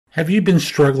Have you been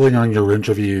struggling on your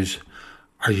interviews?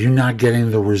 Are you not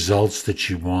getting the results that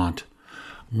you want?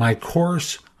 My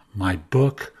course, my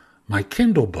book, my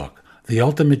Kindle book, The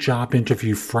Ultimate Job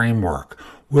Interview Framework,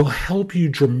 will help you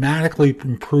dramatically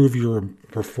improve your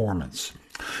performance.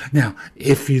 Now,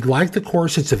 if you'd like the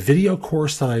course, it's a video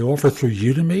course that I offer through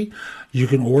Udemy. You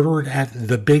can order it at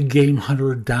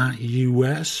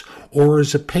thebiggamehunter.us or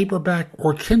as a paperback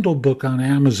or Kindle book on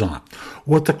Amazon.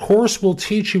 What the course will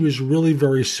teach you is really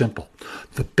very simple.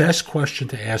 The best question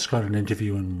to ask on an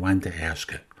interview and when to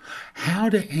ask it. How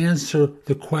to answer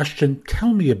the question,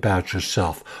 tell me about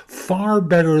yourself, far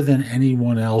better than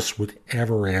anyone else would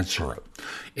ever answer it.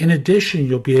 In addition,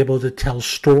 you'll be able to tell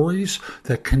stories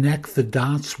that connect the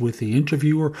dots with the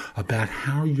interviewer about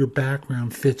how your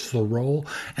background fits the role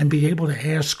and be able to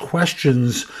ask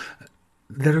questions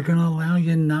that are going to allow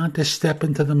you not to step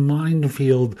into the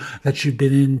minefield that you've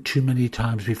been in too many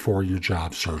times before in your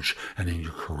job search and in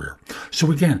your career.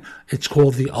 So again, it's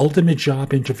called the Ultimate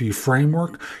Job Interview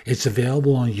Framework. It's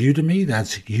available on Udemy.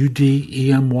 That's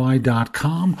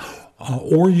udemy.com.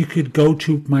 Or you could go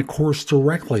to my course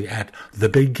directly at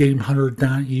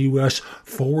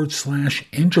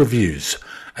thebiggamehunter.us/interviews.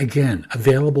 Again,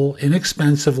 available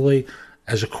inexpensively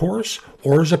as a course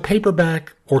or as a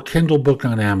paperback or Kindle book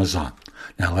on Amazon.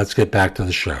 Now let's get back to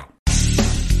the show.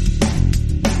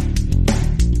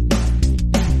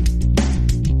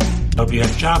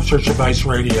 WS Job Search Advice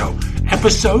Radio,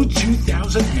 episode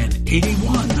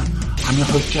 2081. I'm your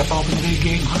host, Jeff Altman, the Big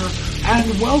Game Hunter,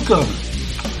 and welcome.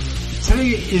 Today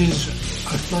is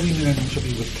a 30-minute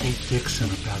interview with Kate Dixon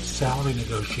about salary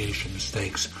negotiation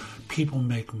mistakes people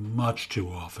make much too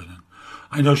often. And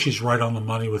I know she's right on the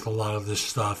money with a lot of this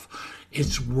stuff.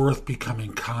 It's worth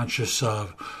becoming conscious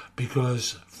of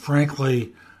because,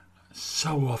 frankly,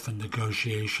 so often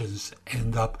negotiations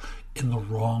end up in the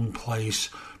wrong place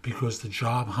because the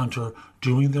job hunter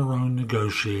doing their own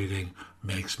negotiating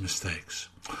makes mistakes.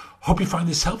 Hope you find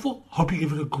this helpful. Hope you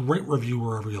give it a great review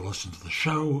wherever you listen to the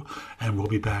show, and we'll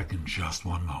be back in just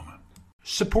one moment.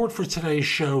 Support for today's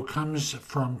show comes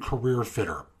from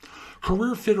CareerFitter.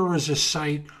 CareerFitter is a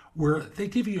site where they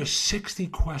give you a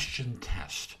 60-question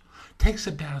test. Takes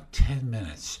about 10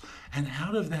 minutes. And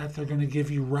out of that, they're going to give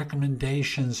you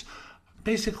recommendations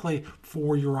basically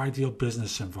for your ideal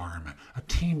business environment, a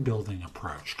team building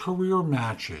approach, career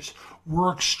matches,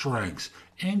 work strengths,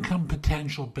 income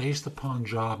potential based upon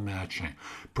job matching,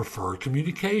 preferred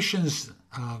communications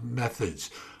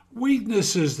methods,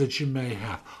 weaknesses that you may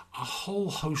have, a whole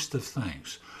host of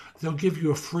things. They'll give you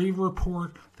a free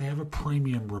report. They have a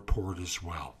premium report as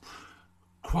well.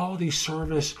 Quality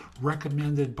service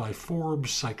recommended by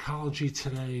Forbes, Psychology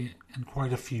Today, and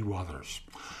quite a few others.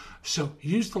 So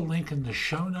use the link in the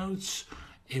show notes.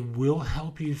 It will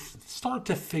help you start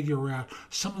to figure out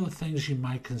some of the things you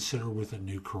might consider with a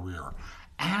new career.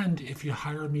 And if you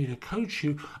hire me to coach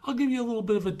you, I'll give you a little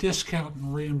bit of a discount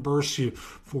and reimburse you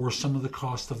for some of the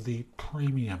cost of the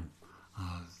premium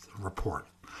report,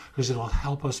 because it'll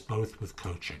help us both with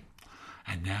coaching.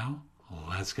 And now,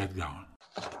 let's get going.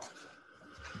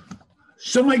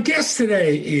 So my guest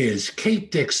today is Kate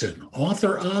Dixon,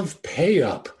 author of Pay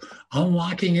Up,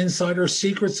 Unlocking Insider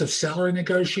Secrets of Salary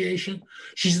Negotiation.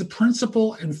 She's the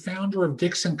principal and founder of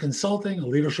Dixon Consulting, a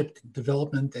leadership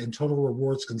development and total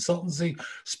rewards consultancy,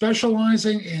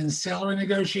 specializing in salary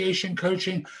negotiation,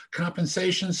 coaching,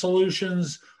 compensation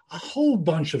solutions, a whole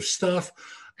bunch of stuff.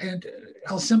 And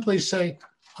I'll simply say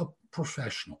a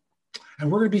professional. And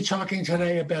we're going to be talking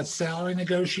today about salary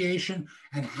negotiation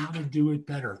and how to do it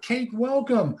better. Kate,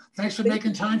 welcome. Thanks for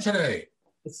making time today.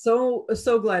 So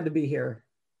glad to be here.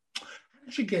 How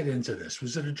did you get into this?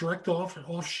 Was it a direct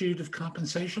offshoot of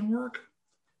compensation work?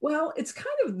 Well, it's kind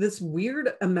of this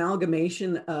weird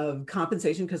amalgamation of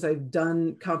compensation because I've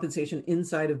done compensation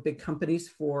inside of big companies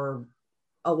for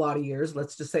a lot of years,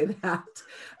 let's just say that.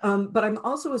 But I'm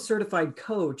also a certified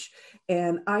coach,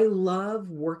 and I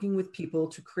love working with people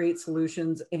to create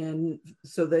solutions and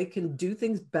so they can do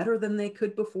things better than they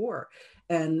could before.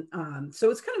 And so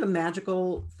it's kind of a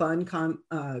magical, fun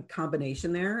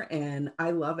combination there, and I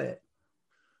love it.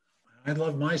 I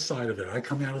love my side of it. I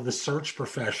come out of the search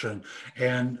profession,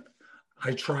 and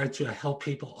I try to help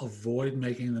people avoid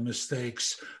making the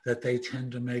mistakes that they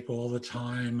tend to make all the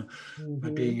time by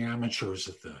being amateurs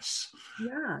at this.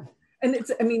 Yeah. And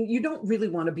you don't really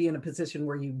want to be in a position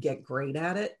where you get great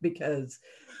at it, because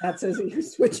that says that you're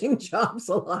switching jobs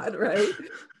a lot, right?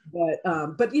 But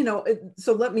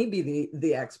so let me be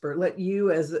the expert. Let you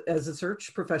as a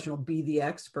search professional be the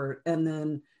expert, and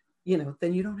then you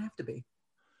don't have to be.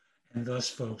 And thus,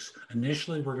 folks,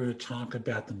 initially we're going to talk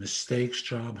about the mistakes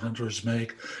job hunters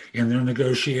make in their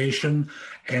negotiation,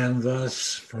 and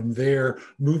thus from there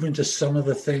move into some of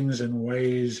the things and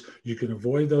ways you can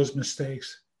avoid those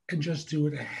mistakes and just do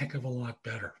it a heck of a lot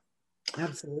better.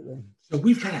 Absolutely. So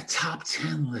we've got a top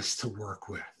 10 list to work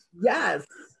with. Yes.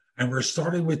 And we're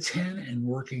starting with 10 and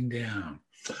working down.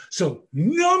 So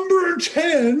number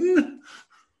 10.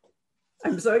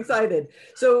 I'm so excited.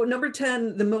 So number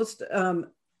 10,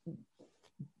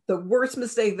 the worst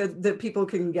mistake that people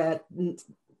can get,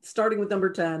 starting with number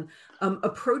 10,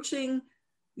 approaching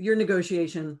your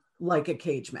negotiation like a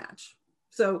cage match.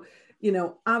 So,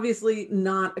 obviously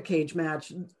not a cage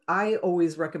match. I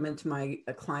always recommend to my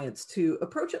clients to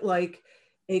approach it like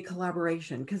a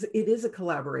collaboration, because it is a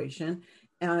collaboration.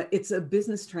 It's a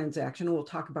business transaction. We'll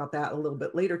talk about that a little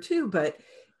bit later too, but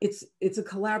it's a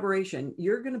collaboration.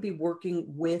 You're going to be working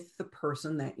with the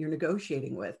person that you're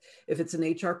negotiating with. If it's an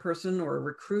HR person or a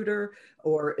recruiter,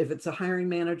 or if it's a hiring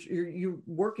manager, you're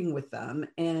working with them,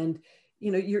 and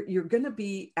you're going to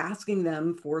be asking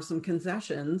them for some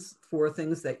concessions for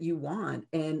things that you want.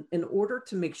 And in order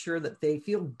to make sure that they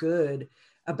feel good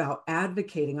about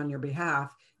advocating on your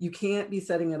behalf, you can't be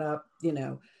setting it up,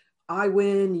 I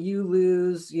win, you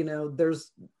lose,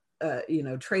 there's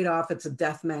trade-off, it's a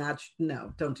death match.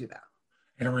 No, don't do that.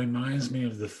 And it reminds me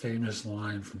of the famous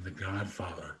line from The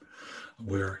Godfather,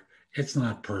 where it's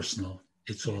not personal,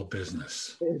 it's all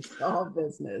business. It's all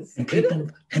business.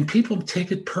 And people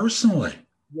take it personally.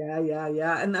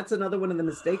 Yeah. And that's another one of the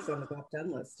mistakes on the top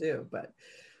 10 list too. But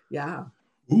yeah.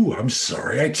 Ooh, I'm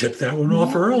sorry. I tipped that one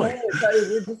off early.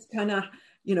 We're just kind of,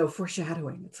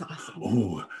 foreshadowing. It's awesome.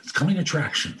 Ooh, it's coming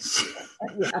attractions.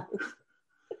 Yeah.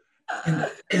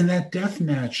 And that death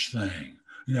match thing,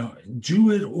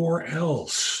 do it or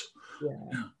else.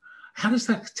 Yeah. How does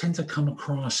that tend to come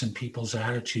across in people's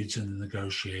attitudes in the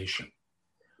negotiation?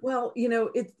 Well,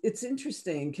 it's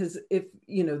interesting because if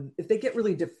they get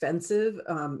really defensive,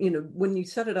 when you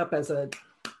set it up as a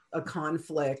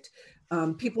conflict,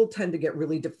 people tend to get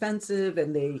really defensive,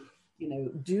 and they,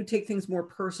 do take things more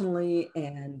personally,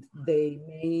 and they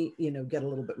may, get a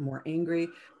little bit more angry.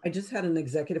 I just had an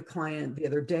executive client the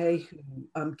other day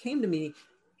who came to me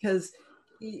because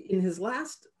in his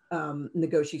last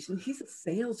negotiation, he's a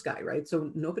sales guy, right?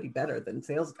 So nobody better than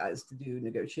sales guys to do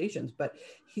negotiations. But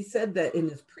he said that in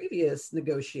his previous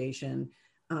negotiation,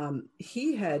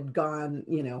 he had gone,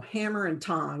 hammer and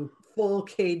tong, full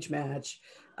cage match.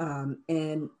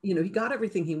 And, he got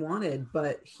everything he wanted,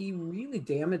 but he really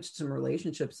damaged some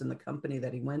relationships in the company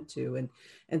that he went to.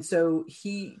 And so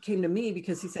he came to me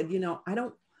because he said, I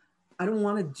don't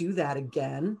want to do that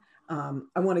again.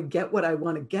 I want to get what I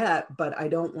want to get, but I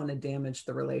don't want to damage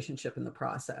the relationship in the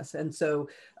process. And so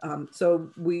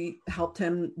we helped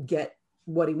him get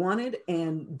what he wanted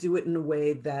and do it in a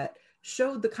way that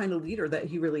showed the kind of leader that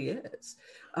he really is.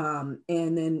 And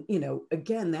then,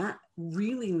 again, that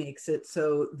really makes it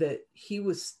so that he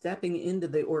was stepping into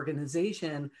the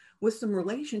organization with some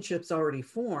relationships already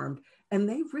formed, and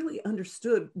they really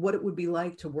understood what it would be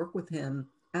like to work with him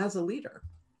as a leader.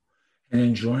 And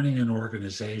in joining an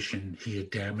organization, he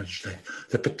had damaged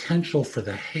the potential for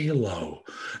the halo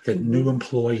that new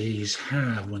employees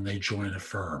have when they join a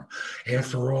firm.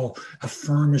 After all, a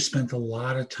firm has spent a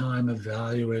lot of time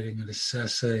evaluating and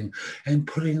assessing and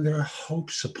putting their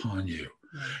hopes upon you.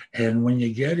 And when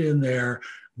you get in there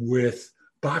with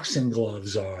boxing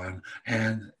gloves on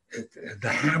and the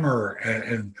hammer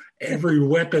and every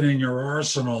weapon in your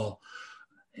arsenal,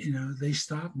 they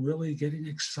stop really getting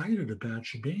excited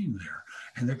about you being there,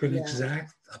 and they're going to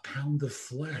exact a pound of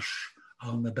flesh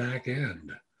on the back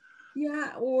end.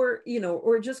 Yeah. Or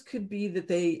it just could be that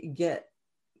they get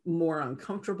more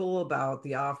uncomfortable about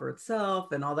the offer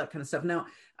itself and all that kind of stuff. Now,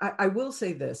 I will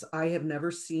say this, I have never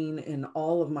seen in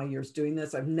all of my years doing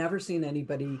this, I've never seen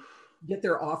anybody get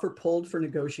their offer pulled for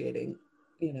negotiating.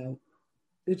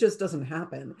 It just doesn't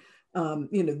happen.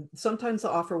 Sometimes the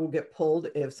offer will get pulled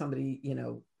if somebody,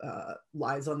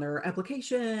 lies on their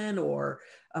application or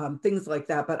things like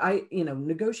that. But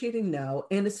negotiating, no.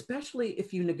 And especially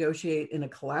if you negotiate in a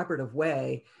collaborative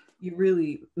way, you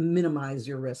really minimize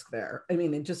your risk there. I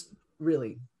mean, it just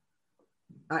really,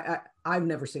 I've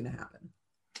never seen it happen.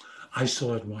 I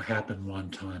saw it happen one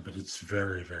time, but it's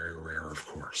very, very rare, of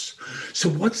course. So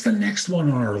what's the next one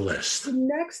on our list? The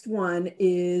next one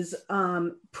is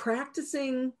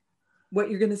practicing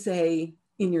what you're going to say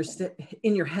in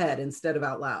your head instead of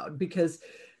out loud, because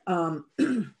I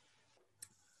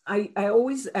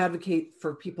always advocate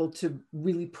for people to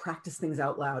really practice things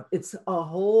out loud. It's a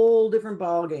whole different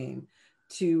ball game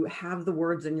to have the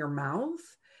words in your mouth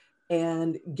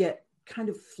and get kind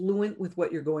of fluent with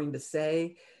what you're going to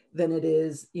say than it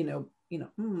is,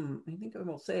 I think I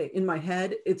will say in my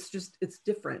head, it's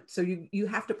different. So you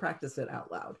have to practice it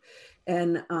out loud.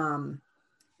 And,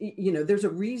 there's a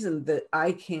reason that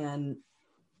I can,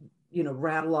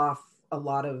 rattle off a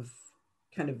lot of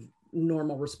kind of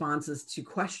normal responses to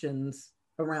questions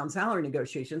around salary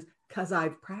negotiations because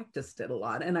I've practiced it a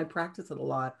lot, and I practice it a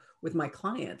lot with my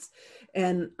clients.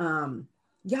 And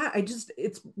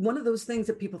it's one of those things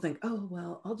that people think, oh,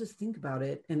 well, I'll just think about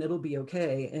it and it'll be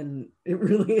okay. And it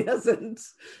really isn't.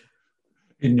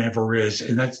 It never is.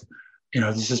 And that's,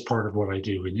 this is part of what I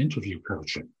do in interview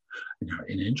coaching.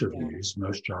 In interviews,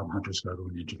 most job hunters go to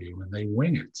an interview and they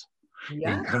wing it.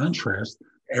 Yeah. In contrast,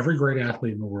 every great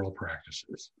athlete in the world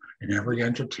practices, and every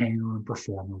entertainer and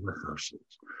performer rehearses.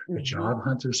 Mm-hmm. The job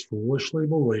hunters foolishly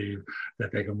believe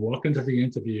that they can walk into the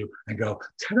interview and go,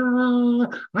 ta-da,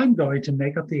 I'm going to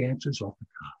make up the answers off the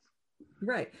cuff.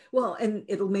 Right. Well, and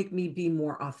it'll make me be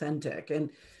more authentic. And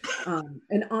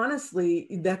honestly,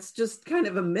 that's just kind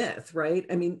of a myth, right?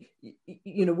 I mean,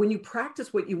 when you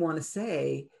practice what you want to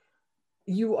say,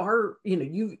 you are,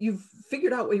 you've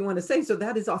figured out what you want to say. So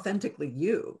that is authentically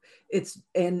you.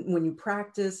 And when you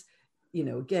practice,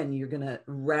 again, you're going to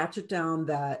ratchet down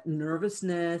that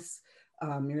nervousness.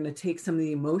 You're going to take some of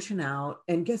the emotion out,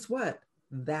 and guess what?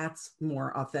 That's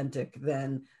more authentic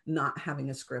than not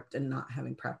having a script and not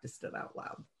having practiced it out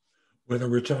loud. Whether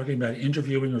we're talking about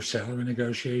interviewing or salary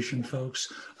negotiation,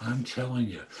 folks, I'm telling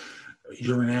you,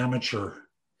 you're an amateur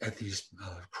at these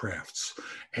crafts.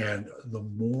 And the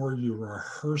more you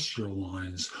rehearse your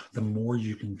lines, the more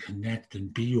you can connect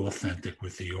and be authentic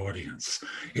with the audience.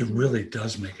 It really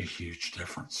does make a huge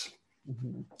difference.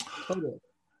 Mm-hmm. Totally.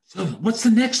 So what's the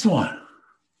next one?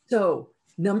 So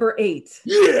number 8.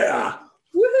 Yeah.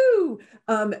 Woohoo.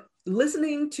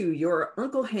 Listening to your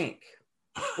Uncle Hank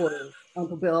or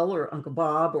Uncle Bill or Uncle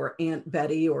Bob or Aunt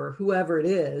Betty or whoever it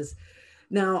is.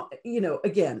 Now,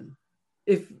 again,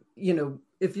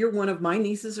 if you're one of my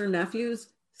nieces or nephews,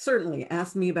 certainly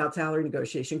ask me about salary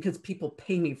negotiation because people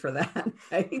pay me for that,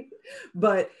 right?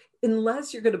 But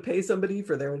unless you're going to pay somebody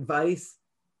for their advice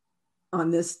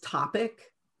on this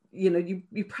topic, you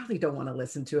probably don't want to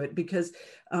listen to it because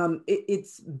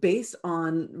it's based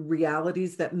on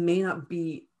realities that may not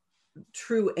be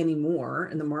true anymore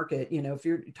in the market. If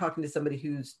you're talking to somebody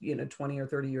who's 20 or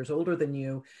 30 years older than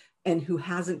you and who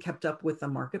hasn't kept up with the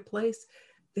marketplace,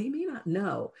 they may not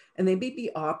know, and they may be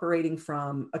operating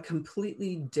from a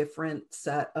completely different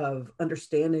set of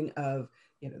understanding of,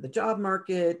 the job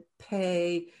market,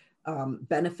 pay,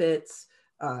 benefits.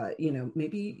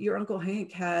 Maybe your Uncle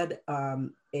Hank had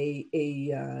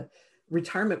a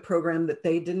retirement program that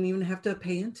they didn't even have to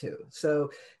pay into.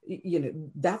 So,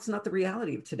 that's not the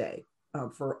reality of today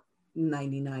for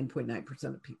 99.9%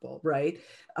 of people, right?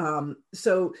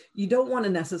 So you don't want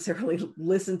to necessarily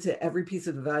listen to every piece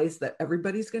of advice that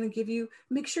everybody's going to give you.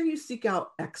 Make sure you seek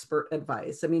out expert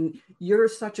advice. I mean, you're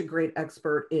such a great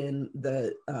expert in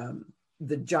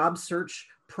the job search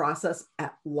process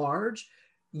at large.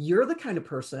 You're the kind of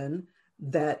person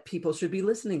that people should be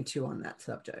listening to on that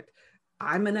subject.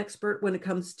 I'm an expert when it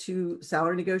comes to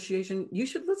salary negotiation. You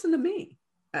should listen to me.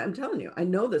 I'm telling you, I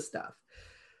know this stuff.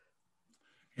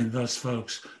 And thus,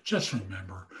 folks, just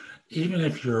remember, even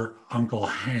if your Uncle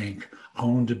Hank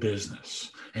owned a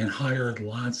business and hired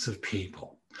lots of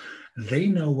people, they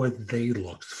know what they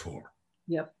looked for.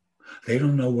 Yep. They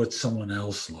don't know what someone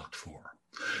else looked for.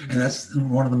 And that's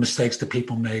one of the mistakes that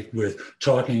people make with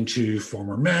talking to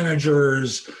former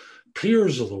managers.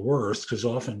 Peers are the worst because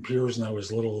often peers know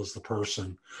as little as the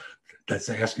person that's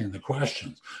asking the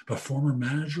questions. But former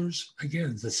managers, again,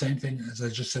 it's the same thing as I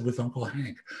just said with Uncle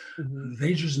Hank. Mm-hmm.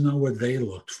 They just know what they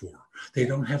looked for. They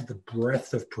don't have the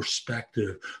breadth of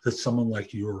perspective that someone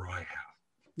like you or I have.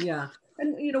 Yeah.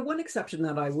 And, one exception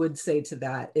that I would say to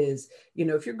that is,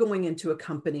 if you're going into a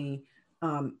company,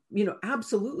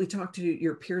 absolutely talk to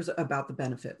your peers about the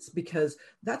benefits, because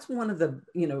that's one of the,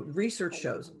 research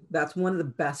shows that's one of the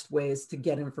best ways to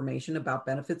get information about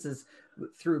benefits is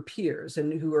through peers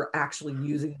and who are actually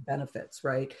using benefits,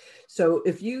 right? So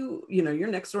if your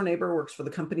next door neighbor works for the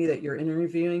company that you're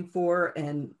interviewing for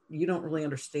and you don't really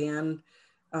understand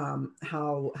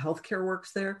how healthcare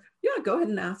works there, go ahead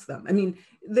and ask them. I mean,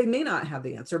 they may not have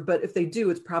the answer, but if they do,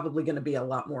 it's probably going to be a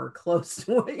lot more close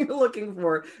to what you're looking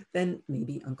for than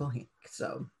maybe Uncle Hank.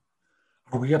 So,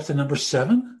 are we up to number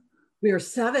 7? We are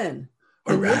 7.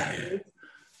 All right.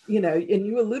 And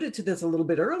you alluded to this a little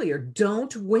bit earlier.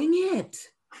 Don't wing it.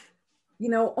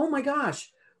 Oh my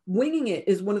gosh, winging it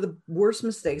is one of the worst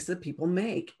mistakes that people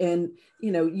make. And,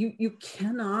 you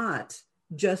cannot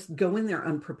just go in there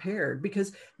unprepared,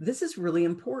 because this is really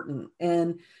important.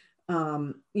 And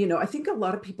I think a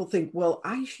lot of people think, well,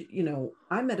 I should,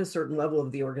 I'm at a certain level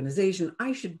of the organization,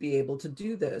 I should be able to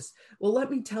do this. Well,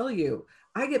 let me tell you,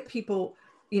 I get people,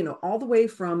 all the way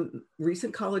from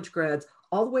recent college grads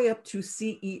all the way up to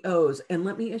CEOs. And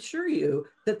let me assure you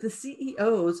that the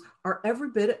CEOs are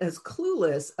every bit as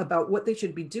clueless about what they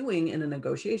should be doing in a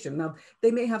negotiation. Now,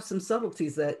 they may have some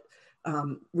subtleties that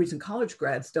recent college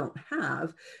grads don't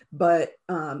have, but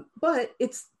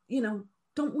it's,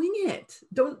 don't wing it.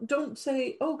 Don't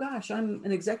say, oh gosh, I'm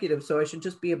an executive, so I should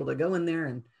just be able to go in there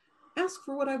and ask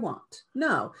for what I want.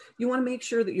 No, you want to make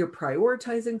sure that you're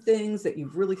prioritizing things, that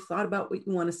you've really thought about what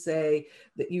you want to say,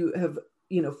 that you have,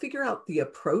 figure out the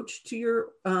approach to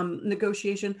your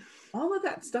negotiation. All of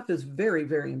that stuff is very,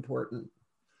 very important.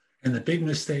 And the big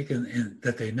mistake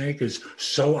that they make is,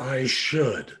 so I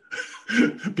should,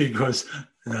 because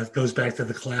that goes back to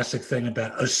the classic thing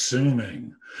about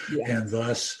assuming, yes. And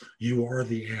thus you are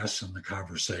the ass in the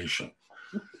conversation,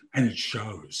 and it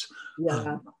shows.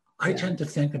 Yeah. I tend to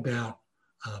think about,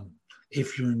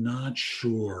 if you're not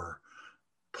sure,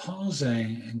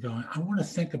 pausing and going, I want to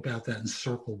think about that and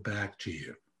circle back to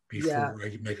you before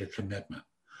I make a commitment.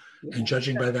 Yeah. And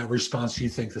judging by that response, you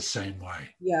think the same way.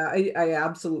 Yeah, I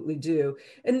absolutely do.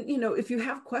 And, if you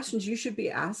have questions, you should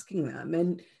be asking them.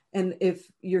 And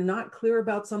if you're not clear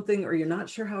about something, or you're not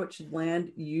sure how it should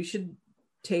land, you should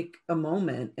take a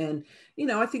moment. And,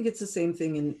 I think it's the same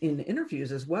thing in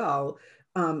interviews as well.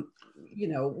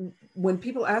 When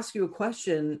people ask you a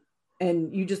question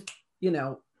and you just,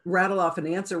 rattle off an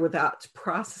answer without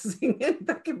processing it,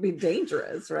 that can be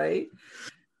dangerous, right?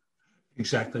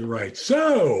 Exactly right.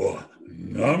 So,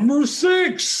 number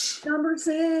six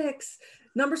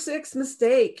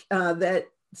mistake that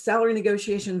salary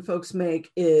negotiation folks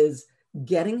make is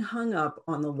getting hung up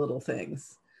on the little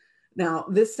things. Now,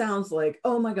 this sounds like,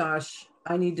 oh my gosh,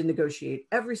 I need to negotiate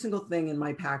every single thing in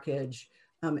my package.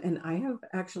 And I have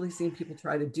actually seen people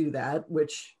try to do that,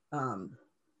 which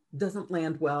doesn't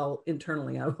land well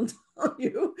internally, I will tell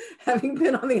you, having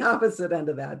been on the opposite end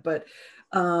of that. But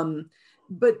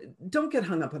don't get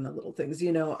hung up on the little things.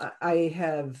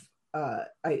 I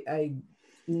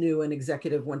knew an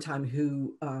executive one time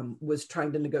who was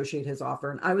trying to negotiate his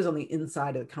offer, and I was on the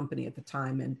inside of the company at the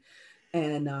time,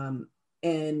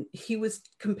 and he was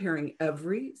comparing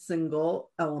every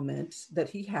single element that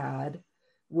he had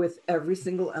with every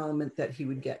single element that he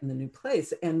would get in the new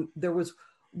place. And there was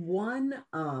one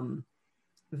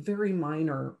very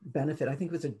minor benefit. I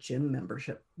think it was a gym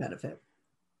membership benefit.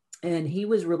 And he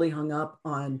was really hung up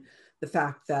on the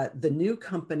fact that the new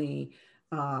company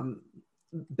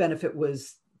benefit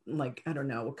was like, I don't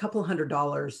know, a couple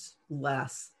 $100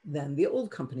 less than the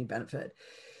old company benefit.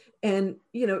 And,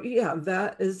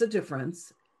 that is a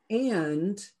difference.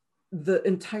 And the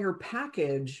entire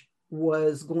package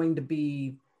was going to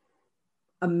be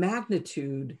a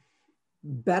magnitude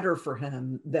better for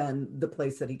him than the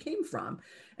place that he came from.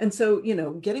 And so,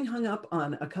 getting hung up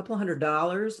on a couple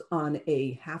 $100 on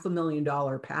a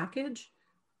 $500,000 package,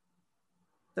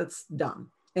 that's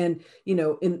dumb. And,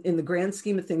 in the grand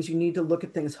scheme of things, you need to look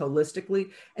at things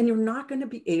holistically, and you're not going to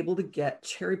be able to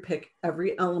cherry pick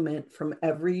every element from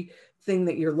everything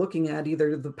that you're looking at,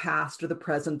 either the past or the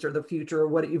present or the future or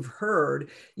what you've heard.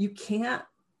 You can't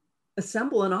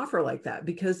assemble an offer like that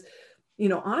because,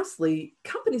 honestly,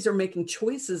 companies are making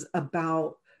choices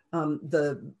about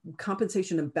the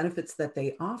compensation and benefits that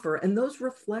they offer, and those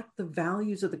reflect the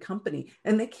values of the company.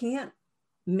 And they can't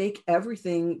make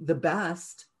everything the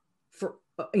best for,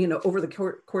 over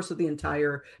the course of the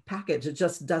entire package. It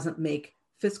just doesn't make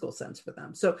fiscal sense for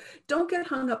them. So don't get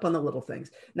hung up on the little things.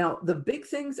 Now, the big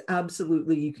things,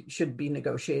 absolutely, you should be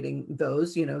negotiating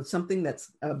those, something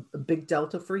that's a big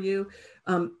delta for you.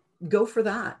 Go for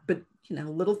that. But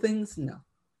little things, no,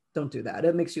 don't do that.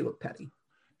 It makes you look petty.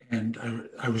 And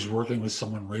I was working with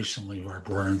someone recently where I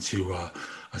brought into a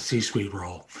C-suite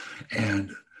role,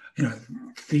 and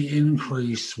the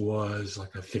increase was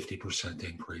like a 50%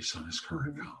 increase on his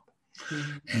current comp.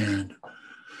 Mm-hmm. And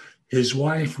his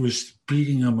wife was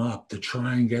beating him up to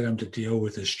try and get him to deal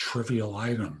with this trivial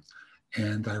item.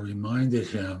 And I reminded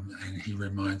him, and he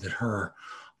reminded her,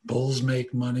 bulls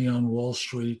make money on Wall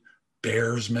Street,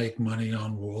 bears make money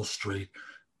on Wall Street,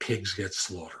 pigs get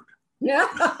slaughtered.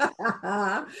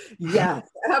 Yeah. Yes,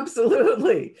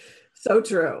 absolutely. So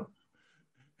true.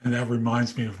 And that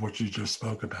reminds me of what you just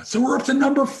spoke about. So we're up to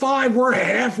number 5. We're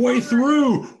halfway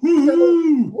through.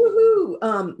 Woohoo!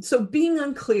 Woohoo! So being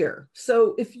unclear.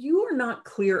 So if you are not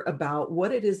clear about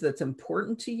what it is that's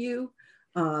important to you,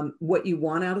 what you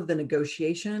want out of the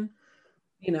negotiation,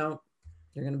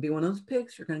 You're going to be one of those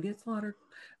pigs. You're going to get slaughtered.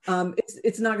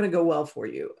 It's not going to go well for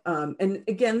you. And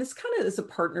again, this kind of is a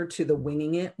partner to the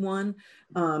winging it one.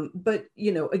 But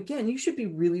again, you should be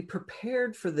really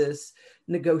prepared for this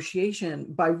negotiation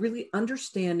by really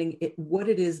understanding what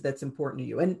it is that's important to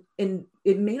you. And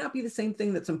it may not be the same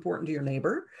thing that's important to your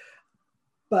neighbor,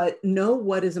 but know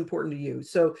what is important to you.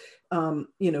 So,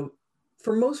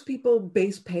 for most people,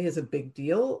 base pay is a big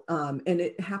deal. And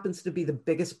it happens to be the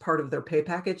biggest part of their pay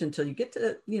package until you get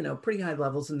to, pretty high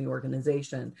levels in the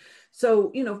organization.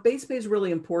 So, base pay is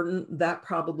really important. That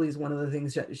probably is one of the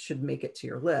things that should make it to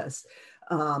your list.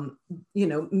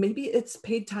 Maybe it's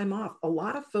paid time off. A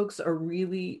lot of folks are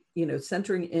really,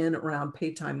 centering in around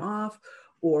paid time off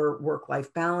or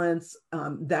work-life balance,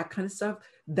 that kind of stuff.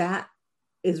 That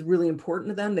is really important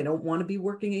to them. They don't want to be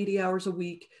working 80 hours a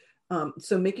week.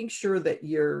 So making sure that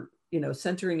you're,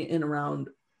 centering in around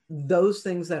those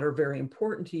things that are very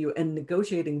important to you and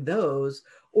negotiating those,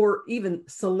 or even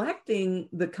selecting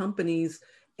the companies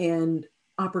and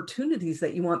opportunities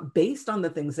that you want based on the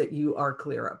things that you are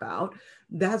clear about,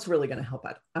 that's really going to help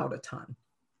out a ton.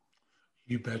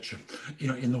 You betcha.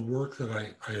 In the work that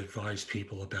I advise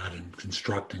people about in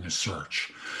constructing a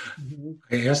search,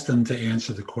 I ask them to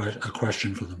answer a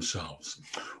question for themselves.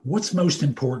 What's most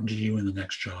important to you in the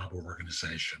next job or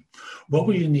organization? What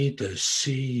will you need to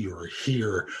see or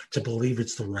hear to believe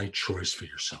it's the right choice for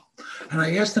yourself? And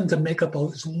I ask them to make up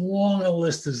as long a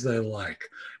list as they like.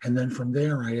 And then from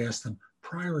there, I ask them,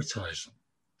 prioritize them.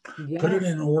 Yes. Put it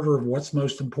in order of what's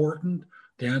most important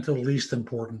down to the least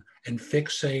important, and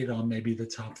fixate on maybe the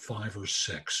top 5 or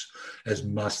 6 as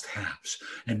must-haves.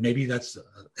 And maybe it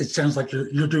sounds like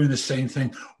you're doing the same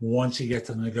thing once you get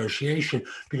to the negotiation,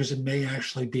 because it may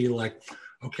actually be like,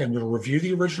 okay, I'm going to review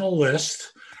the original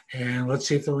list and let's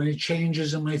see if there are any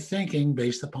changes in my thinking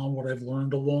based upon what I've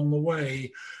learned along the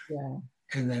way. Yeah.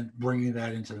 And then bringing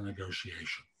that into the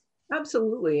negotiation.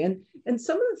 Absolutely. And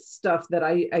some of the stuff that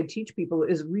I teach people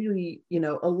is really,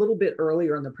 a little bit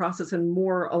earlier in the process and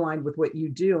more aligned with what you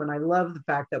do. And I love the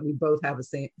fact that we both have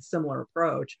a similar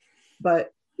approach.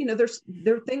 But,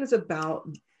 there are things about,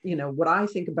 what I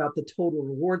think about the total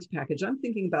rewards package. I'm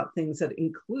thinking about things that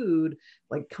include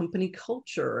like company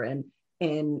culture and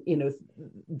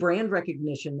brand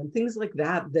recognition and things like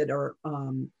that are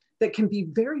that can be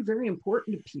very, very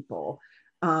important to people.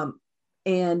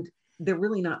 And they're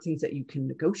really not things that you can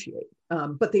negotiate,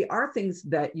 but they are things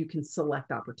that you can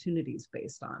select opportunities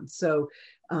based on. So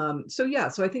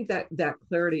I think that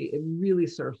clarity, it really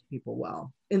serves people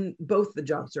well in both the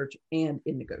job search and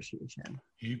in negotiation.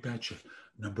 You betcha.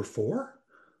 Number 4.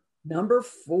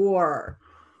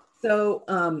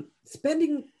 So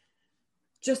spending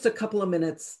just a couple of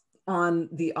minutes on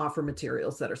the offer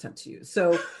materials that are sent to you.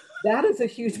 So that is a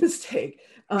huge mistake.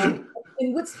 And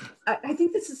I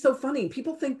think this is so funny.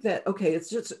 People think that, okay,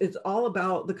 it's all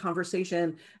about the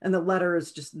conversation and the letter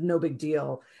is just no big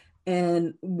deal.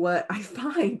 And what I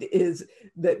find is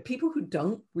that people who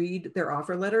don't read their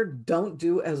offer letter don't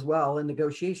do as well in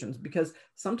negotiations, because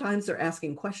sometimes they're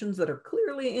asking questions that are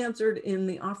clearly answered in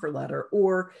the offer letter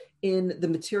or in the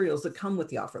materials that come with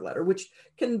the offer letter, which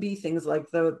can be things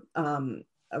like the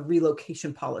a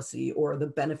relocation policy or the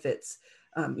benefits.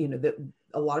 That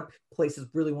a lot of places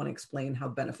really want to explain how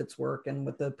benefits work and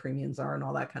what the premiums are and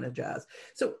all that kind of jazz.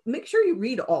 So make sure you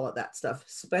read all of that stuff.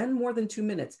 Spend more than 2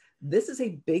 minutes. This is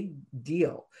a big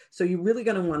deal. So you're really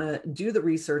going to want to do the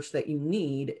research that you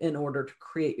need in order to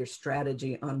create your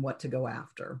strategy on what to go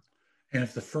after. And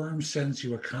if the firm sends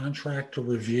you a contract to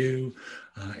review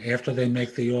after they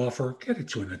make the offer, get it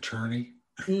to an attorney.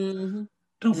 Mm-hmm.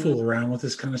 Don't fool around with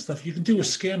this kind of stuff. You can do a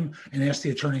skim and ask the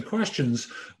attorney questions,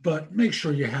 but make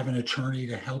sure you have an attorney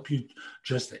to help you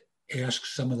just ask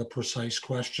some of the precise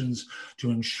questions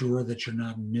to ensure that you're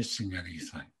not missing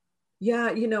anything.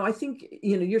 Yeah, I think,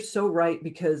 you're so right,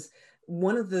 because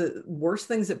one of the worst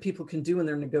things that people can do when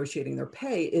they're negotiating their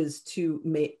pay is to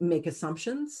make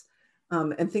assumptions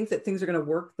and think that things are going to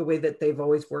work the way that they've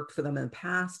always worked for them in the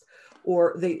past,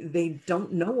 or they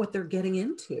don't know what they're getting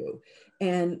into.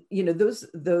 And,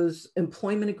 those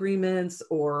employment agreements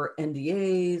or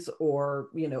NDAs or,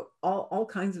 all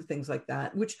kinds of things like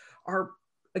that, which are,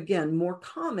 again, more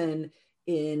common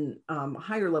in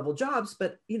higher level jobs.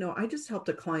 But, I just helped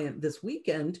a client this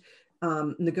weekend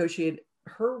negotiate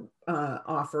her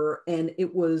offer, and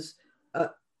it was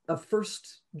a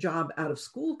first job out of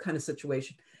school kind of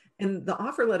situation. And the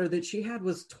offer letter that she had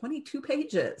was 22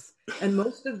 pages. And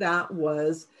most of that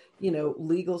was,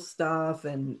 legal stuff.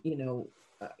 And,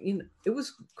 it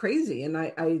was crazy. And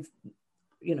I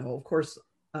of course,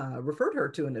 referred her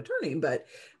to an attorney, but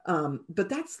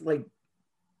that's like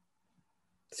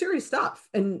serious stuff.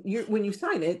 And when you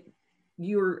sign it,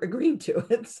 you're agreeing to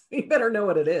it. So you better know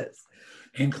what it is.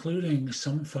 Including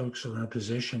some folks are in a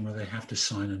position where they have to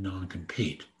sign a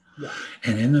non-compete. Yeah.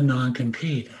 And in the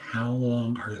non-compete, how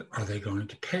long are they going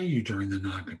to pay you during the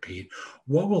non-compete?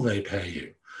 What will they pay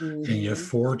you? Can you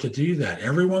afford to do that?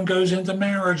 Everyone goes into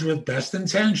marriage with best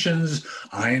intentions.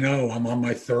 I know, I'm on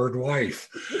my third wife.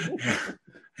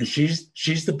 And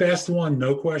she's the best one,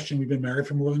 no question. We've been married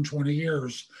for more than 20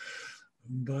 years.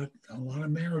 But a lot of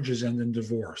marriages end in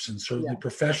divorce, and certainly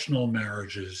professional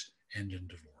marriages end in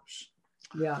divorce.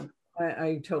 Yeah,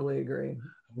 I totally agree.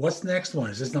 What's the next one?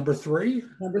 Is this number 3?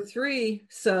 Number 3.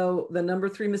 So the number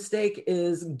 3 mistake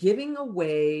is giving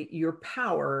away your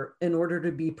power in order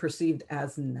to be perceived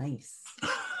as nice.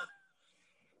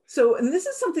 So, and this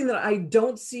is something that I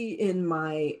don't see in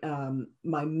my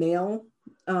my male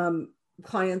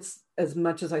clients as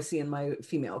much as I see in my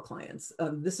female clients.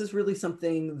 This is really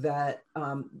something that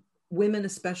women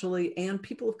especially, and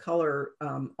people of color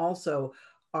also,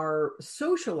 are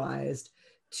socialized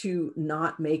to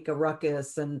not make a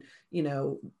ruckus and,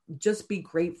 just be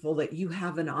grateful that you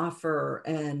have an offer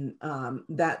and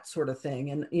that sort of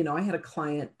thing. And, I had a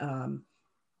client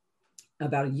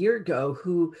about a year ago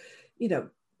who,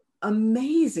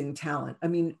 amazing talent. I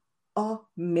mean,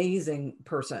 amazing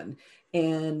person.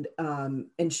 And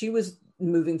she was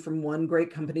moving from one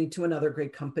great company to another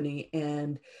great company.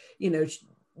 And,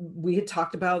 we had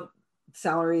talked about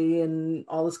salary and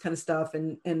all this kind of stuff.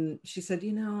 And she said,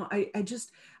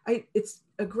 it's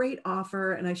a great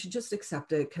offer and I should just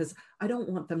accept it because I don't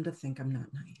want them to think I'm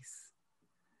not nice.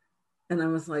 And I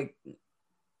was like,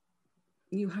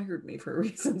 you hired me for a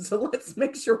reason. So let's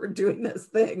make sure we're doing this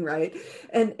thing. Right.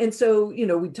 And so,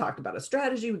 we talked about a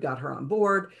strategy, we got her on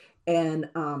board and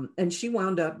she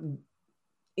wound up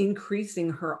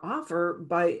increasing her offer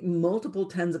by multiple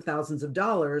tens of thousands of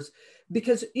dollars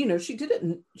because, she did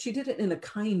it in a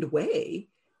kind way,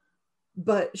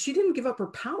 but she didn't give up her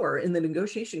power in the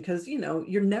negotiation because,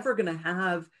 you're never going to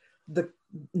have the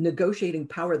negotiating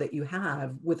power that you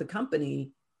have with a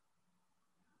company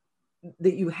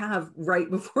that you have right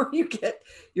before you get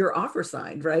your offer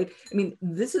signed, right? I mean,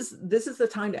 this is the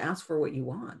time to ask for what you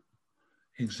want.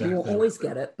 Exactly. You won't always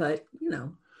get it, but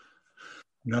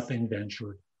Nothing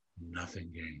ventured,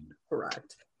 nothing gained.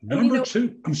 Correct. Number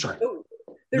 2, I'm sorry.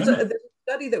 There's a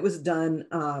study that was done,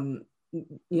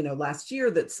 last year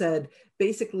that said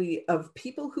basically of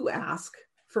people who ask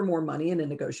for more money in a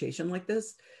negotiation like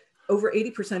this, over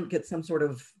 80% get some sort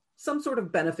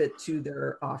of benefit to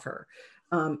their offer.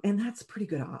 And that's pretty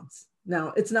good odds.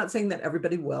 Now, it's not saying that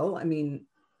everybody will. I mean,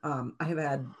 I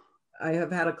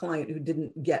have had a client who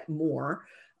didn't get more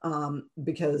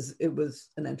because it was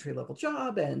an entry-level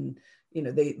job and,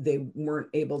 they weren't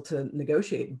able to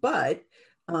negotiate, but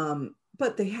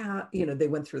they they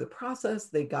went through the process,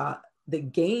 they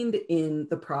gained in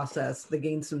the process, they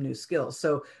gained some new skills.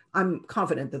 So I'm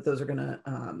confident that those are going to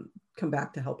come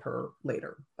back to help her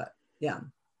later, but yeah.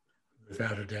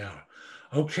 Without a doubt.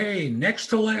 Okay, next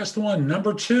to last one,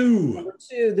 number 2. Number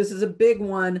 2, this is a big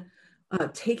one.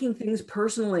 Taking things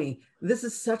personally. This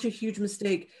is such a huge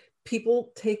mistake.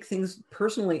 People take things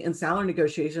personally in salary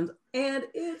negotiations, and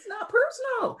it's not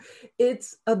personal.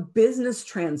 It's a business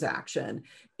transaction.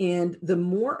 And the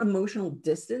more emotional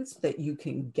distance that you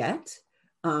can get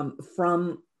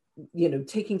from,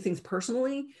 taking things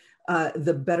personally,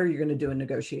 the better you're going to do in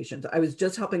negotiations. I was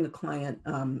just helping a client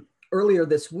earlier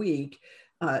this week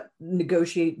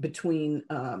negotiate between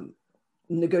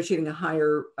negotiating a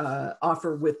higher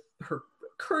offer with her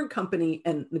current company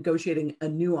and negotiating a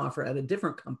new offer at a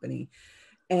different company.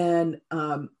 And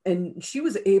she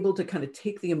was able to kind of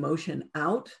take the emotion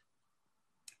out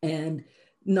and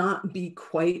not be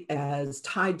quite as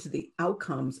tied to the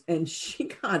outcomes. And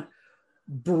she got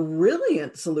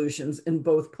brilliant solutions in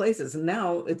both places. And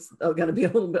now it's going to be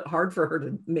a little bit hard for her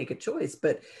to make a choice.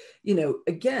 But,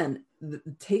 again,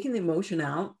 taking the emotion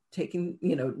out,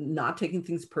 not taking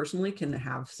things personally can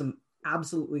have some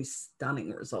absolutely stunning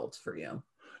results for you.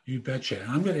 You betcha.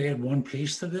 I'm going to add one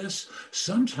piece to this.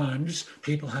 Sometimes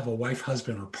people have a wife,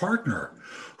 husband, or partner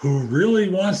who really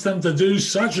wants them to do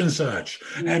such and such.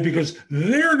 Mm-hmm. And because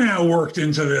they're now worked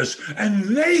into this and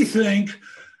they think,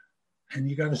 and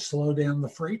you got to slow down the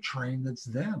freight train that's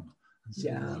them and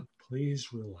say, look,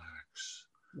 please relax.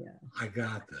 Yeah. I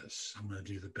got this. I'm going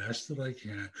to do the best that I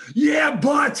can. Yeah,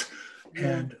 but,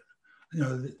 and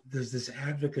there's this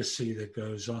advocacy that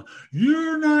goes on.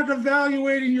 You're not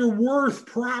evaluating your worth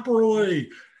properly,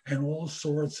 and all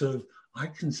sorts of, I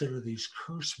consider these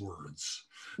curse words.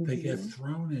 Mm-hmm. They get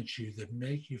thrown at you that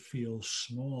make you feel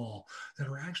small, that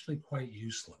are actually quite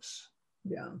useless.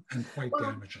 Yeah. And quite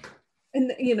damaging. And,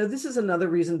 this is another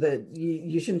reason that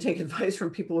you shouldn't take advice from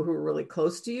people who are really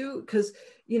close to you, because,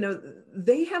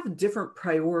 they have different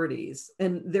priorities,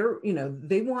 and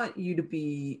they want you to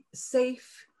be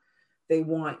safe. They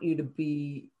want you to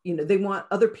be, they want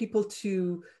other people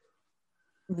to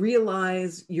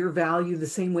realize your value the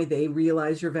same way they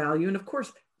realize your value. And of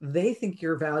course, they think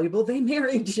you're valuable. They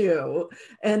married you.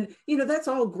 And, that's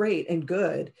all great and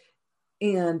good.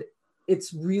 And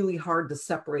it's really hard to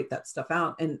separate that stuff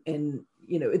out. And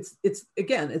it's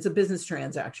again, it's a business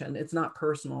transaction. It's not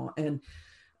personal. And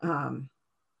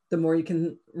the more you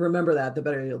can remember that, the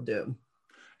better you'll do.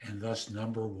 And thus,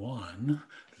 number one,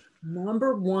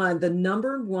 the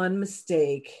number one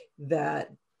mistake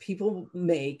that people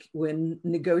make when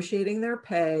negotiating their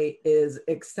pay is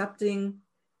accepting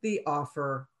the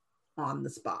offer on the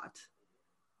spot.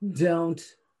 Don't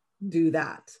do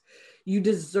that. You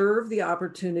deserve the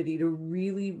opportunity to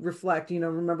really reflect.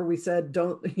 Remember we said,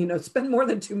 don't, spend more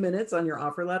than 2 minutes on your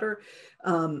offer letter.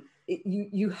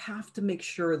 You have to make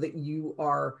sure that you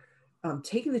are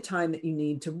taking the time that you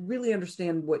need to really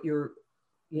understand what you're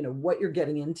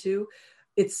getting into.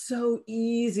 It's so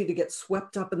easy to get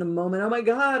swept up in the moment. Oh my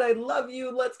God, I love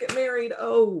you. Let's get married.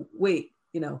 Oh, wait,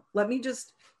 let me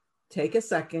just take a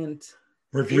second.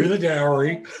 Review the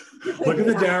dowry. Look at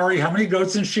the dowry. How many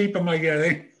goats and sheep am I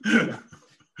getting?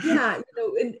 Yeah,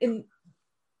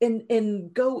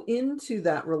 and go into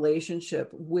that relationship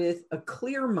with a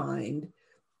clear mind.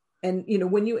 And,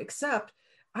 when you accept,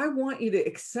 I want you to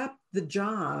accept the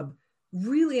job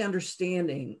really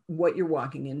understanding what you're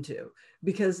walking into,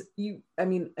 because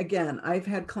again, I've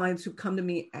had clients who come to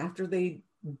me after they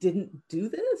didn't do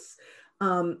this.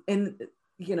 And,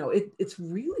 it's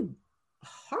really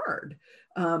hard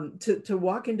to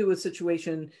walk into a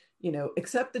situation,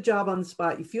 accept the job on the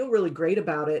spot. You feel really great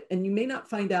about it. And you may not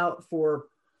find out for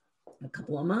a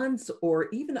couple of months or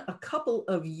even a couple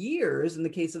of years, in the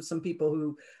case of some people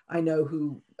who I know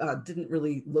who didn't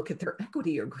really look at their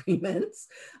equity agreements.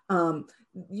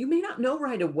 You may not know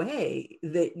right away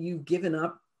that you've given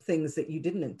up things that you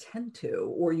didn't intend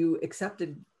to, or you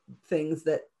accepted things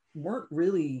that weren't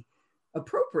really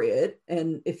appropriate.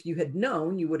 And if you had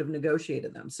known, you would have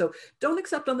negotiated them. So don't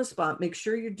accept on the spot. Make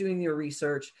sure you're doing your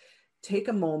research. Take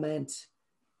a moment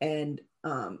and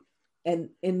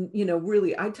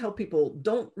really, I tell people,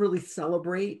 don't really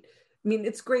celebrate. I mean,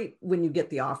 it's great when you get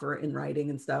the offer in writing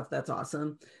and stuff. That's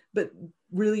awesome. But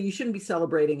really, you shouldn't be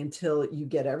celebrating until you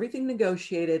get everything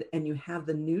negotiated and you have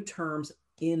the new terms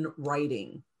in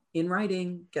writing.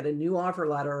 Get a new offer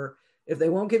letter. If they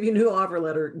won't give you a new offer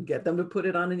letter, get them to put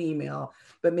it on an email,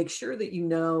 but make sure that you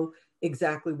know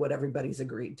exactly what everybody's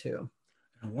agreed to.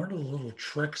 And one of the little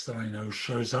tricks that I know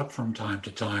shows up from time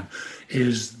to time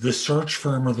is the search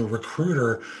firm or the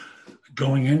recruiter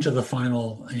going into the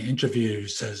final interview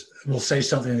will say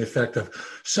something to the effect of,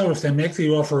 so if they make the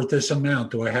offer at this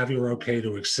amount, do I have your okay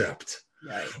to accept?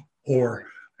 Right. Or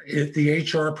if the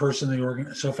HR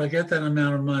person, so if I get that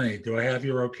amount of money, do I have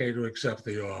your okay to accept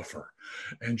the offer?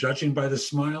 And judging by the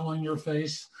smile on your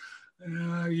face,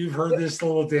 you've heard this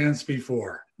little dance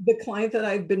before. The client that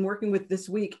I've been working with this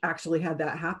week actually had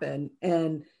that happen.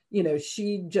 And,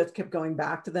 she just kept going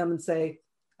back to them and say,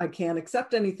 I can't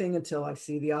accept anything until I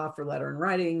see the offer letter in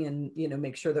writing and,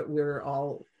 make sure that we're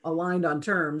all aligned on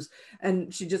terms.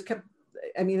 And she just kept,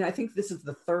 I think this is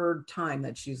the third time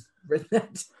that she's written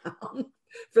that down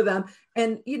for them.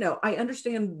 And, I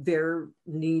understand their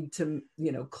need to,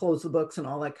 close the books and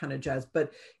all that kind of jazz,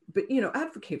 but,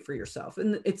 advocate for yourself.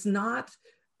 And it's not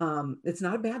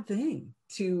a bad thing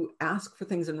to ask for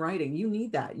things in writing. You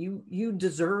need that. You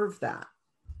deserve that.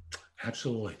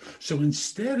 Absolutely. So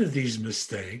instead of these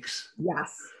mistakes,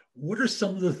 yes, what are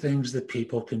some of the things that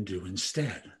people can do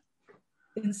instead?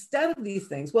 Instead of these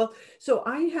things? Well, so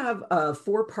I have a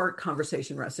 4-part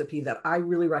conversation recipe that I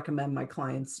really recommend my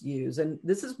clients use. And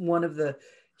this is one of the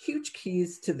huge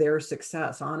keys to their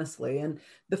success, honestly. And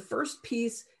the first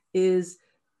piece is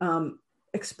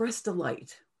express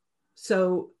delight.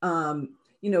 So,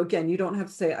 again, you don't have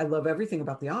to say, I love everything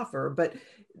about the offer, but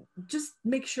just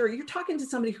make sure you're talking to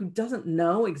somebody who doesn't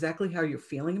know exactly how you're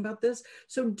feeling about this.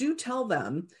 So do tell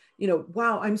them,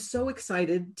 wow, I'm so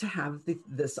excited to have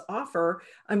this offer.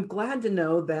 I'm glad to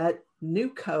know that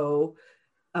NewCo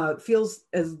feels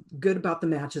as good about the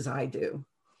match as I do.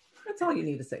 That's all you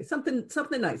need to say. Something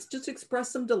nice. Just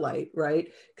express some delight, right?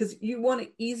 Because you want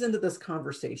to ease into this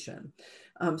conversation.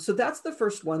 So that's the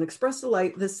first one, express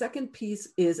delight. The second piece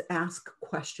is ask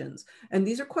questions. And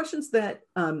these are questions that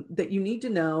you need to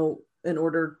know in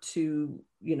order to,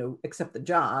 accept the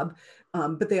job.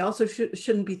 But they also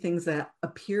shouldn't be things that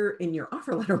appear in your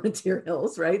offer letter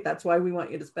materials, right? That's why we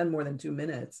want you to spend more than 2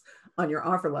 minutes on your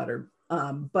offer letter.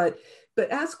 But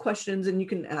ask questions, and you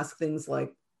can ask things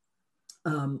like,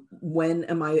 when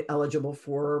am I eligible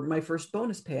for my first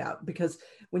bonus payout? Because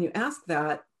when you ask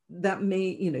that, that may,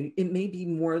 it may be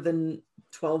more than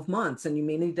 12 months, and you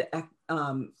may need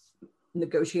to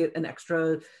negotiate an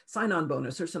extra sign-on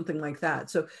bonus or something like that.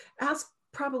 So ask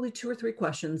probably 2 or 3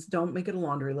 questions. Don't make it a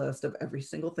laundry list of every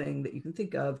single thing that you can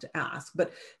think of to ask,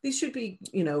 but these should be,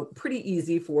 pretty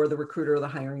easy for the recruiter or the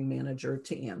hiring manager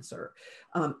to answer.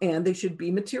 And they should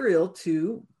be material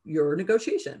to your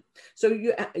negotiation. So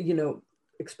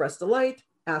express delight,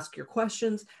 ask your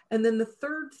questions. And then the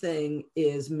third thing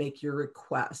is make your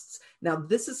requests. Now,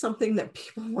 this is something that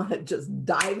people want to just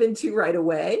dive into right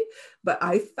away, but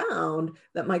I found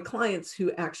that my clients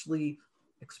who actually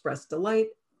express delight,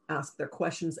 ask their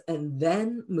questions, and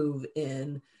then move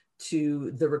in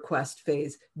to the request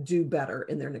phase do better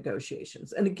in their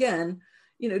negotiations. And again,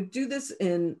 do this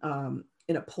in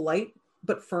a polite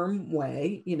but firm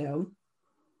way. In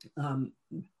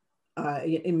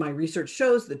my research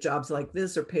shows that jobs like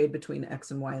this are paid between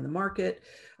X and Y in the market.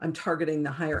 I'm targeting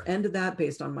the higher end of that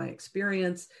based on my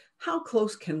experience. How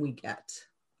close can we get,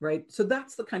 right? So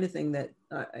that's the kind of thing that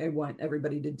I want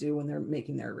everybody to do when they're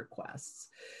making their requests.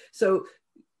 So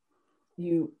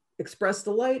you express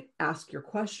delight, ask your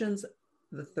questions.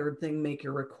 The third thing, make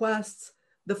your requests.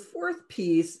 The fourth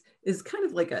piece is kind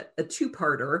of like a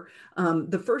two-parter.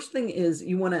 The first thing is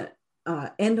you want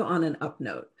to end on an up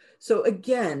note. So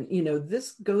again,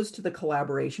 this goes to the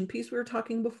collaboration piece we were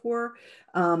talking before.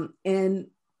 And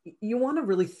you want to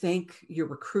really thank your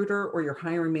recruiter or your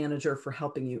hiring manager for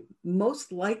helping you.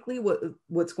 Most likely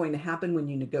what's going to happen when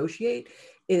you negotiate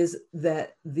is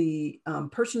that the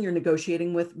person you're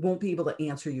negotiating with won't be able to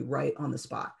answer you right on the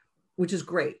spot, which is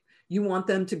great. You want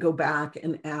them to go back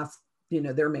and ask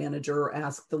their manager or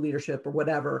ask the leadership or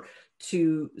whatever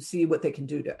to see what they can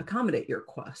do to accommodate your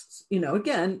requests.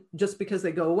 Again, just because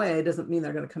they go away doesn't mean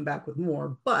they're going to come back with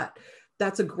more, but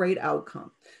that's a great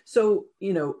outcome. So,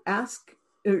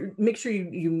 make sure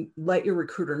you let your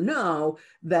recruiter know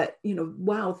that,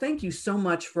 wow, thank you so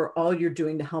much for all you're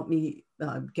doing to help me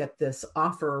get this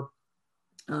offer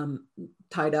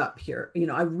tied up here.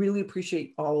 I really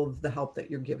appreciate all of the help that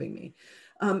you're giving me.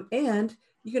 And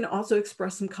you can also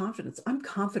express some confidence. I'm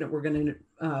confident we're going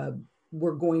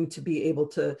to be able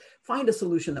to find a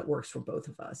solution that works for both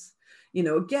of us.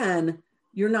 Again,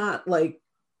 you're not like,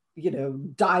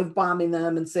 dive bombing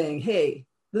them and saying, hey,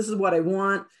 this is what I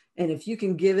want. And if you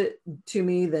can give it to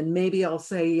me, then maybe I'll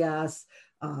say yes.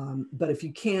 But if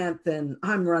you can't, then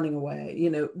I'm running away.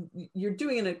 You're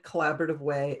doing it in a collaborative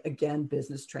way, again,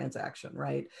 business transaction,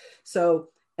 right? So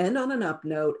end on an up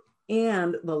note.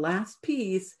 And the last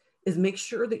piece is make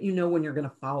sure that when you're going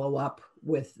to follow up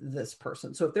with this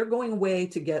person. So if they're going away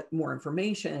to get more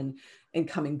information and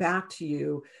coming back to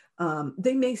you,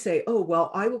 they may say, oh,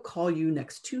 well, I will call you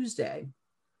next Tuesday.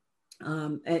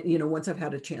 And, once I've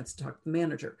had a chance to talk to the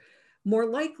manager. More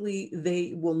likely,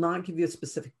 they will not give you a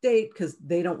specific date because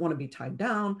they don't want to be tied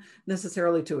down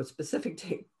necessarily to a specific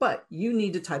date, but you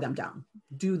need to tie them down.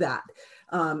 Do that.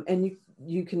 And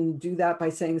you can do that by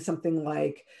saying something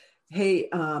like, hey,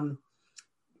 I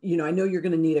know you're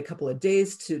going to need a couple of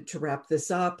days to wrap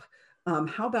this up.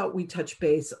 How about we touch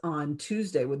base on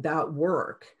Tuesday? Would that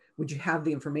work? Would you have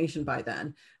the information by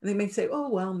then? And they may say, oh,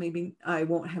 well, maybe I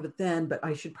won't have it then, but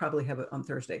I should probably have it on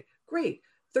Thursday. Great.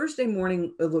 Thursday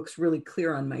morning, it looks really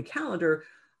clear on my calendar.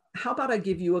 How about I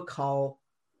give you a call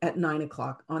at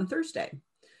 9:00 on Thursday?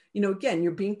 Again,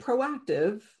 you're being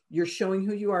proactive. You're showing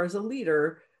who you are as a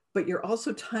leader, but you're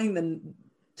also tying the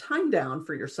time down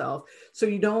for yourself. So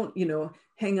you don't,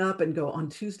 hang up and go on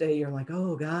Tuesday. You're like,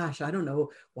 oh gosh, I don't know.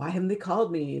 Why haven't they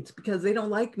called me? It's because they don't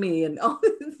like me. And all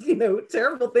these,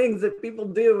 terrible things that people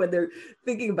do when they're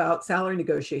thinking about salary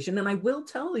negotiation. And I will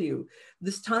tell you,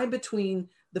 this time between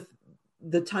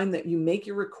the time that you make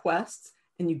your requests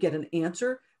and you get an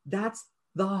answer, that's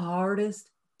the hardest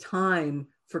time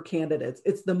for candidates.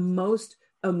 It's the most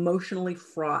emotionally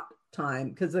fraught time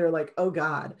because they're like, oh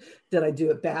God, did I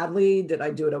do it badly? Did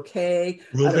I do it okay?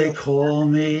 Will they call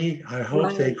me? I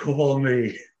hope they call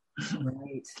me.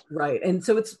 Right. And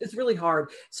so it's really hard.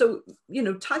 So,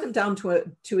 tie them down to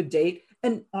a date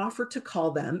and offer to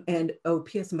call them. And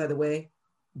P.S. and by the way,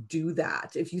 do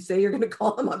that. If you say you're going to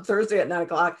call them on Thursday at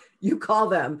 9:00, you call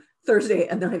them Thursday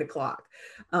at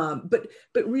 9:00.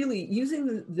 But really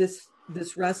using this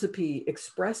recipe,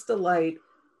 express delight,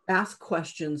 ask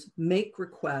questions, make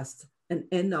requests, and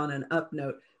end on an up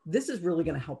note. This is really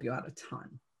going to help you out a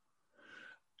ton.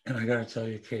 And I got to tell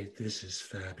you, Kate, this is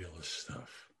fabulous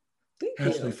stuff. Thank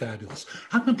Absolutely you. fabulous.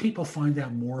 How can people find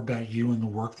out more about you and the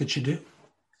work that you do?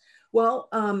 Well,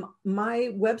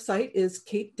 my website is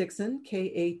Kate Dixon,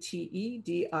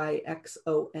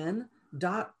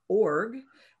 KateDixon.org.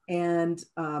 And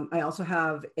I also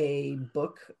have a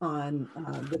book on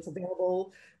that's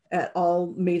available at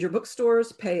all major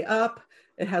bookstores. Pay Up.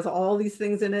 It has all these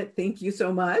things in it. Thank you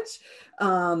so much.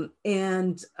 And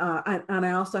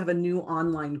I also have a new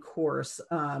online course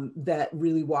that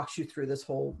really walks you through this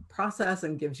whole process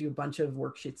and gives you a bunch of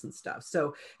worksheets and stuff.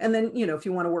 So, and then, if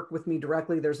you want to work with me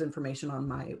directly, there's information on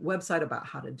my website about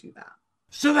how to do that.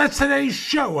 So that's today's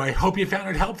show. I hope you found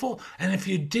it helpful. And if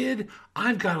you did,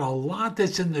 I've got a lot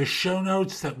that's in the show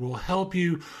notes that will help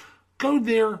you. Go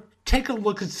there, take a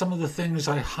look at some of the things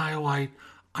I highlight.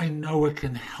 I know it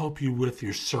can help you with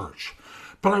your search.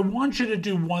 But I want you to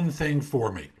do one thing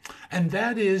for me, and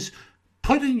that is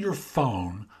put in your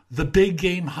phone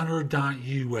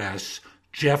thebiggamehunter.us,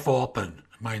 Jeff Altman,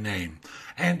 my name.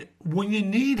 And when you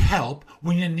need help,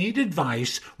 when you need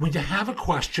advice, when you have a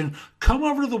question, come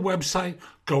over to the website,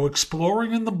 go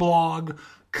exploring in the blog,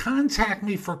 contact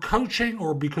me for coaching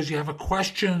or because you have a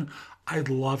question. I'd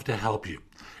love to help you.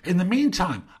 In the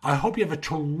meantime, I hope you have a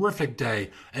terrific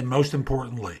day, and most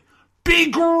importantly,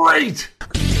 be great!